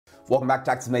Welcome back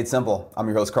to Taxes Made Simple. I'm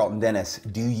your host, Carlton Dennis.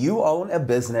 Do you own a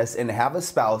business and have a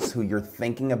spouse who you're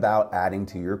thinking about adding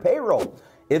to your payroll?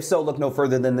 If so, look no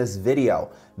further than this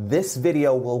video. This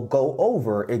video will go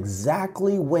over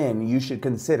exactly when you should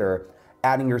consider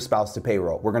adding your spouse to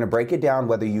payroll. We're gonna break it down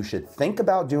whether you should think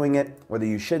about doing it, whether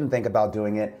you shouldn't think about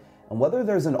doing it, and whether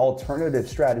there's an alternative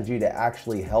strategy to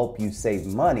actually help you save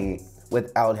money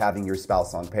without having your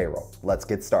spouse on payroll. Let's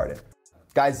get started.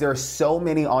 Guys, there are so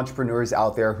many entrepreneurs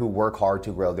out there who work hard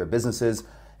to grow their businesses.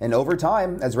 And over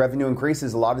time, as revenue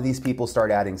increases, a lot of these people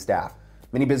start adding staff.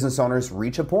 Many business owners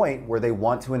reach a point where they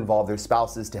want to involve their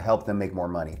spouses to help them make more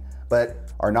money,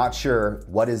 but are not sure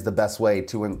what is the best way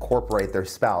to incorporate their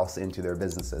spouse into their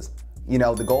businesses. You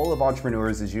know, the goal of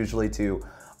entrepreneurs is usually to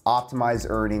optimize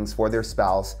earnings for their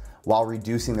spouse while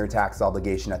reducing their tax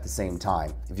obligation at the same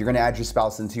time. If you're gonna add your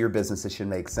spouse into your business, it should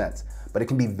make sense. But it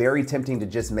can be very tempting to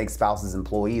just make spouses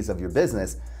employees of your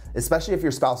business, especially if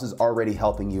your spouse is already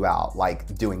helping you out,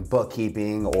 like doing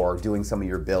bookkeeping or doing some of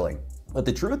your billing. But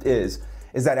the truth is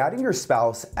that adding your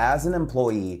spouse as an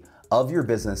employee of your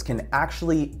business can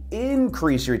actually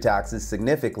increase your taxes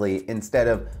significantly instead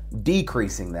of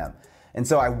decreasing them. And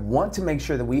so I want to make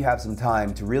sure that we have some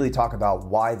time to really talk about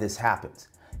why this happens.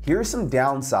 Here are some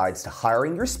downsides to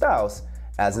hiring your spouse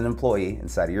as an employee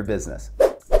inside of your business.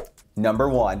 Number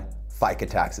one, FICA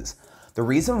taxes. The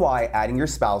reason why adding your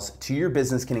spouse to your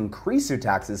business can increase your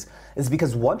taxes is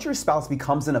because once your spouse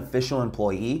becomes an official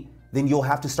employee, then you'll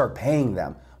have to start paying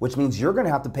them, which means you're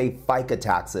gonna have to pay FICA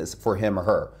taxes for him or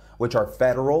her, which are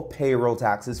federal payroll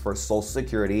taxes for Social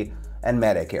Security and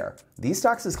Medicare. These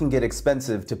taxes can get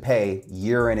expensive to pay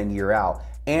year in and year out,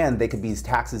 and they could be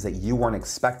taxes that you weren't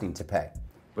expecting to pay.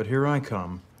 But here I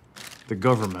come, the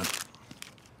government,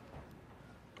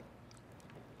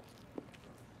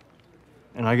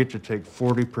 and I get to take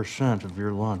 40% of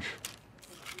your lunch.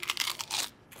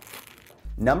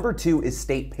 Number two is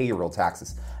state payroll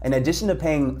taxes. In addition to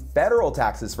paying federal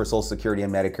taxes for Social Security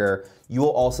and Medicare, you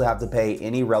will also have to pay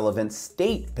any relevant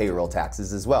state payroll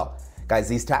taxes as well. Guys,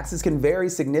 these taxes can vary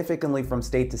significantly from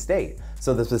state to state.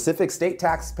 So the specific state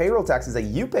tax payroll taxes that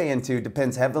you pay into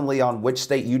depends heavily on which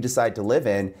state you decide to live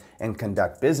in and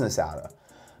conduct business out of.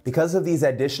 Because of these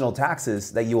additional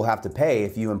taxes that you will have to pay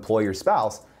if you employ your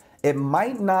spouse, it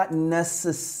might not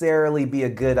necessarily be a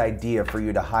good idea for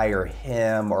you to hire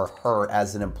him or her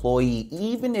as an employee,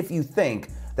 even if you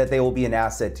think that they will be an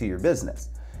asset to your business.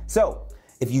 So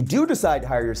if you do decide to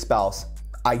hire your spouse,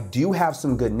 I do have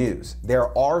some good news.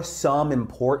 There are some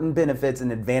important benefits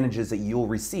and advantages that you'll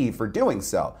receive for doing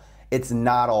so. It's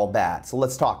not all bad, so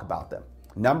let's talk about them.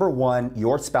 Number one,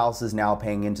 your spouse is now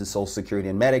paying into Social Security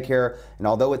and Medicare, and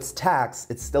although it's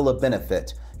taxed, it's still a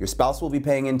benefit. Your spouse will be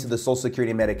paying into the Social Security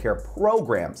and Medicare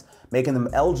programs, making them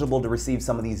eligible to receive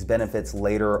some of these benefits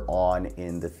later on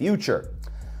in the future.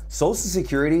 Social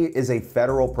Security is a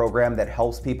federal program that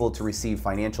helps people to receive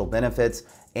financial benefits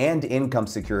and income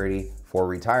security for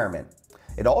retirement.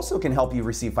 It also can help you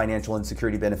receive financial and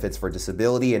security benefits for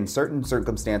disability in certain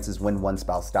circumstances when one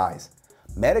spouse dies.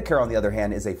 Medicare, on the other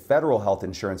hand, is a federal health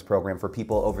insurance program for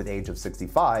people over the age of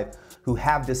 65 who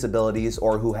have disabilities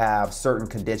or who have certain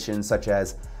conditions such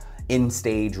as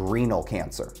end-stage renal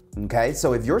cancer. Okay,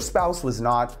 so if your spouse was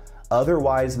not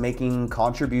otherwise making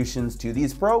contributions to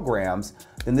these programs,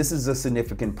 then this is a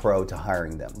significant pro to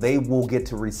hiring them. They will get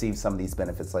to receive some of these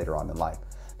benefits later on in life.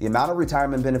 The amount of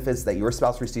retirement benefits that your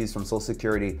spouse receives from Social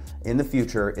Security in the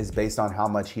future is based on how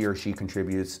much he or she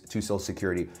contributes to Social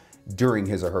Security during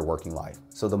his or her working life.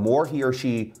 So the more he or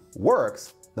she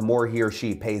works, the more he or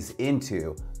she pays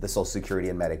into the Social Security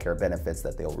and Medicare benefits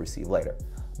that they'll receive later.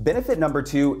 Benefit number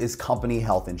two is company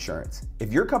health insurance.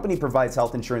 If your company provides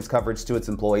health insurance coverage to its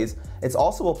employees, it's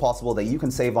also possible that you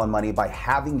can save on money by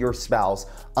having your spouse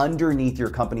underneath your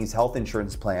company's health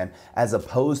insurance plan, as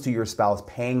opposed to your spouse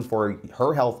paying for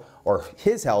her health or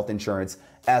his health insurance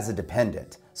as a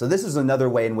dependent. So this is another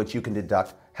way in which you can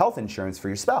deduct health insurance for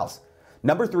your spouse.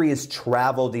 Number three is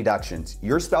travel deductions.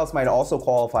 Your spouse might also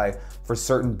qualify for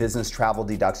certain business travel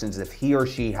deductions if he or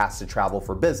she has to travel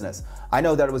for business. I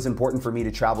know that it was important for me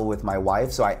to travel with my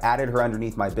wife, so I added her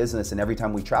underneath my business, and every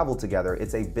time we travel together,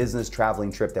 it's a business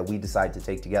traveling trip that we decide to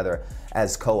take together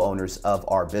as co-owners of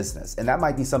our business. And that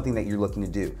might be something that you're looking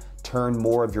to do. Turn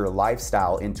more of your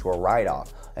lifestyle into a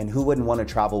write-off. And who wouldn't want to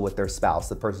travel with their spouse,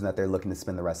 the person that they're looking to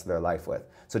spend the rest of their life with?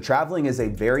 So traveling is a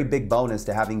very big bonus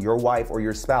to having your wife or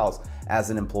your spouse as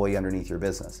an employee underneath your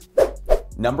business.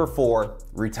 Number 4,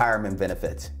 retirement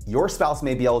benefits. Your spouse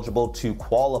may be eligible to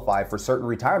qualify for certain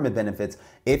retirement benefits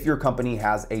if your company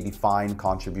has a defined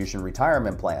contribution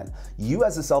retirement plan. You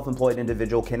as a self-employed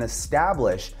individual can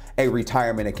establish a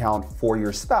retirement account for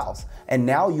your spouse, and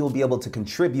now you'll be able to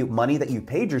contribute money that you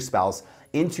paid your spouse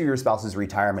into your spouse's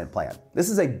retirement plan. This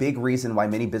is a big reason why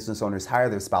many business owners hire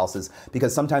their spouses,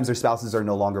 because sometimes their spouses are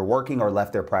no longer working or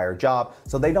left their prior job,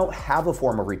 so they don't have a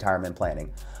form of retirement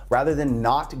planning. Rather than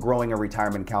not growing a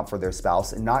retirement account for their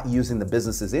spouse and not using the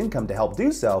business's income to help do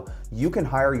so, you can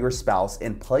hire your spouse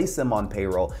and place them on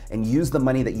payroll and use the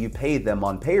money that you paid them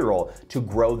on payroll to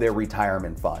grow their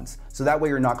retirement funds. So that way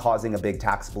you're not causing a big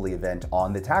taxable event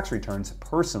on the tax returns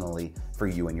personally for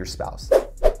you and your spouse.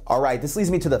 All right, this leads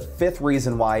me to the 5th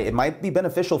reason why it might be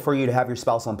beneficial for you to have your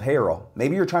spouse on payroll.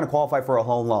 Maybe you're trying to qualify for a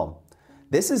home loan.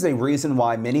 This is a reason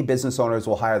why many business owners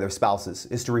will hire their spouses,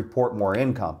 is to report more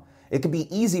income. It can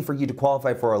be easy for you to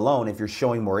qualify for a loan if you're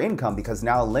showing more income, because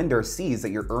now a lender sees that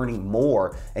you're earning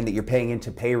more and that you're paying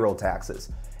into payroll taxes.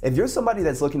 If you're somebody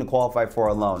that's looking to qualify for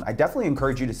a loan, I definitely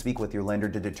encourage you to speak with your lender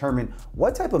to determine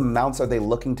what type of amounts are they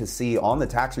looking to see on the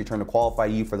tax return to qualify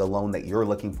you for the loan that you're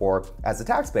looking for as a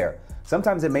taxpayer.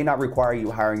 Sometimes it may not require you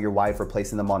hiring your wife or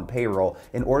placing them on payroll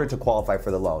in order to qualify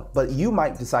for the loan, but you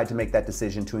might decide to make that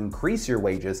decision to increase your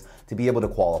wages to be able to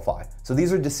qualify. So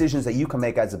these are decisions that you can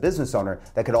make as a business owner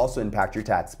that could also impact your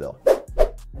tax bill.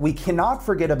 We cannot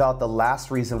forget about the last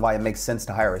reason why it makes sense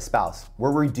to hire a spouse.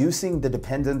 We're reducing the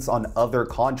dependence on other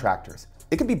contractors.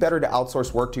 It could be better to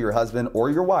outsource work to your husband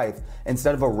or your wife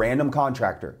instead of a random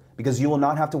contractor, because you will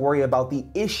not have to worry about the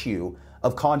issue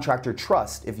of contractor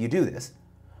trust if you do this.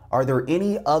 Are there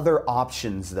any other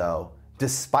options though,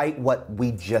 despite what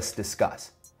we just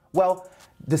discussed? Well,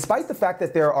 despite the fact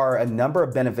that there are a number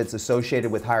of benefits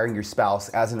associated with hiring your spouse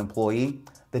as an employee,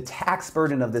 the tax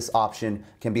burden of this option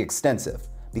can be extensive.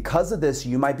 Because of this,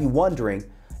 you might be wondering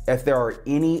if there are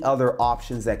any other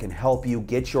options that can help you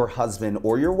get your husband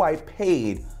or your wife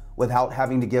paid without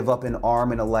having to give up an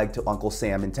arm and a leg to Uncle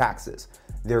Sam in taxes.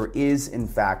 There is, in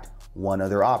fact, one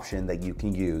other option that you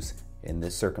can use in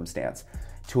this circumstance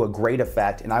to a great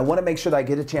effect, and I want to make sure that I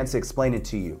get a chance to explain it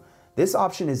to you. This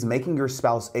option is making your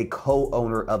spouse a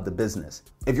co-owner of the business.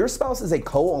 If your spouse is a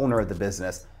co-owner of the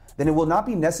business, then it will not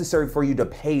be necessary for you to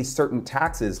pay certain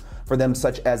taxes for them,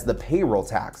 such as the payroll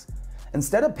tax.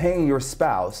 Instead of paying your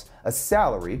spouse a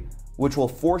salary, which will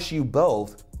force you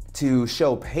both to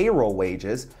show payroll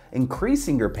wages,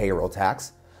 increasing your payroll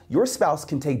tax, your spouse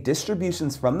can take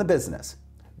distributions from the business.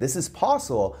 This is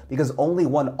possible because only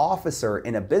one officer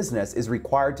in a business is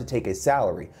required to take a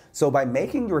salary. So by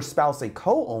making your spouse a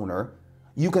co-owner,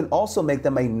 you can also make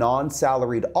them a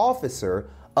non-salaried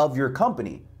officer of your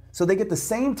company. So they get the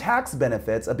same tax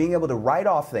benefits of being able to write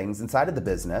off things inside of the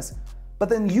business, but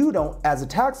then you don't, as a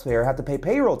taxpayer, have to pay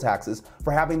payroll taxes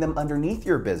for having them underneath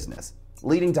your business,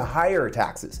 leading to higher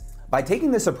taxes. By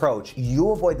taking this approach,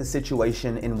 you avoid the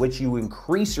situation in which you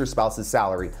increase your spouse's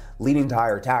salary, leading to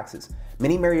higher taxes.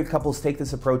 Many married couples take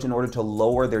this approach in order to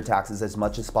lower their taxes as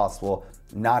much as possible,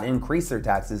 not increase their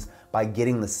taxes, by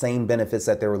getting the same benefits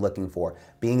that they were looking for,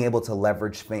 being able to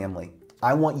leverage family.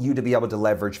 I want you to be able to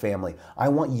leverage family. I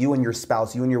want you and your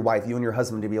spouse, you and your wife, you and your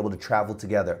husband to be able to travel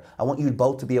together. I want you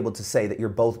both to be able to say that you're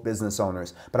both business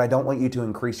owners, but I don't want you to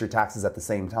increase your taxes at the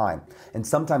same time. And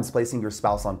sometimes placing your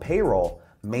spouse on payroll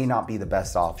may not be the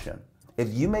best option.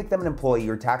 If you make them an employee,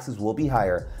 your taxes will be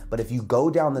higher, but if you go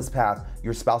down this path,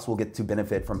 your spouse will get to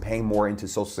benefit from paying more into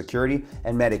Social Security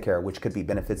and Medicare, which could be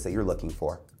benefits that you're looking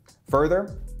for.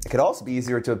 Further, it could also be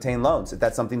easier to obtain loans if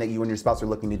that's something that you and your spouse are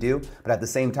looking to do. But at the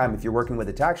same time, if you're working with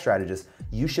a tax strategist,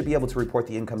 you should be able to report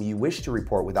the income you wish to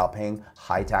report without paying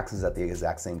high taxes at the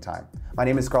exact same time. My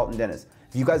name is Carlton Dennis.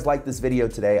 If you guys liked this video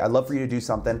today, I'd love for you to do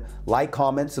something. Like,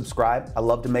 comment, subscribe. I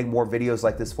love to make more videos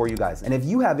like this for you guys. And if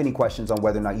you have any questions on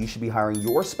whether or not you should be hiring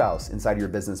your spouse inside of your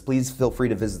business, please feel free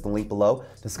to visit the link below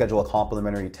to schedule a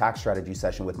complimentary tax strategy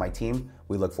session with my team.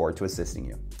 We look forward to assisting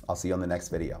you. I'll see you on the next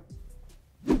video.